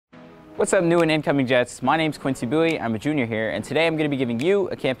What's up, new and incoming Jets? My name's Quincy Bowie, I'm a junior here, and today I'm going to be giving you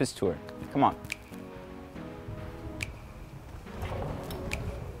a campus tour. Come on.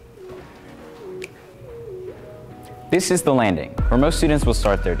 This is the landing, where most students will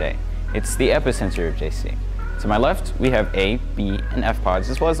start their day. It's the epicenter of JC. To my left, we have A, B, and F pods,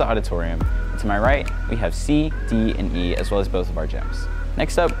 as well as the auditorium. And to my right, we have C, D, and E, as well as both of our gyms.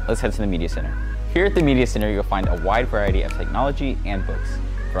 Next up, let's head to the Media Center. Here at the Media Center, you'll find a wide variety of technology and books,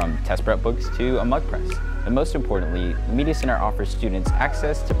 from test prep books to a mug press. And most importantly, the Media Center offers students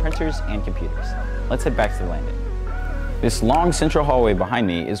access to printers and computers. Let's head back to the landing. This long central hallway behind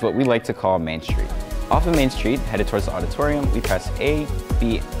me is what we like to call Main Street. Off of Main Street, headed towards the auditorium, we pass A,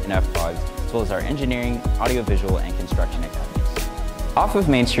 B, and F pods, as well as our engineering, audiovisual, and construction academies. Off of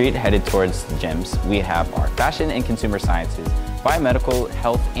Main Street, headed towards the gyms, we have our fashion and consumer sciences, biomedical,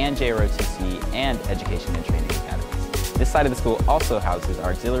 health, and JROTC, and education and training academies. This side of the school also houses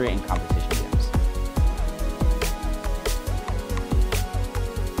our auxiliary and competition gyms.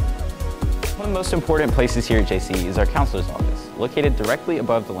 One of the most important places here at JC is our counselor's office, located directly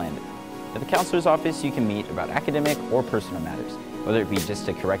above the landing. At the counselor's office, you can meet about academic or personal matters, whether it be just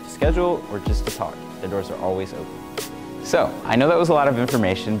to correct a schedule or just to talk. The doors are always open. So, I know that was a lot of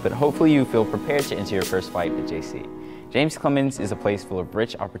information, but hopefully you feel prepared to enter your first flight at JC. James Clemens is a place full of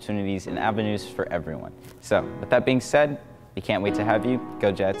rich opportunities and avenues for everyone. So, with that being said, we can't wait to have you. Go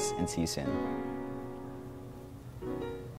Jets, and see you soon.